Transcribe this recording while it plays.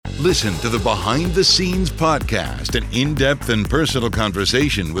Listen to the Behind the Scenes podcast, an in-depth and personal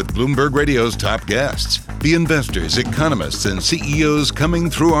conversation with Bloomberg Radio's top guests, the investors, economists, and CEOs coming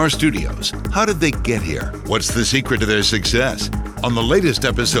through our studios. How did they get here? What's the secret to their success? On the latest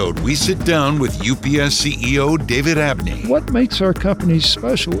episode, we sit down with UPS CEO David Abney. What makes our company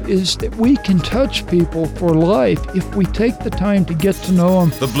special is that we can touch people for life if we take the time to get to know them.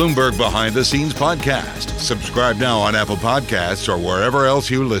 The Bloomberg Behind the Scenes podcast. Subscribe now on Apple Podcasts or wherever else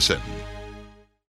you listen.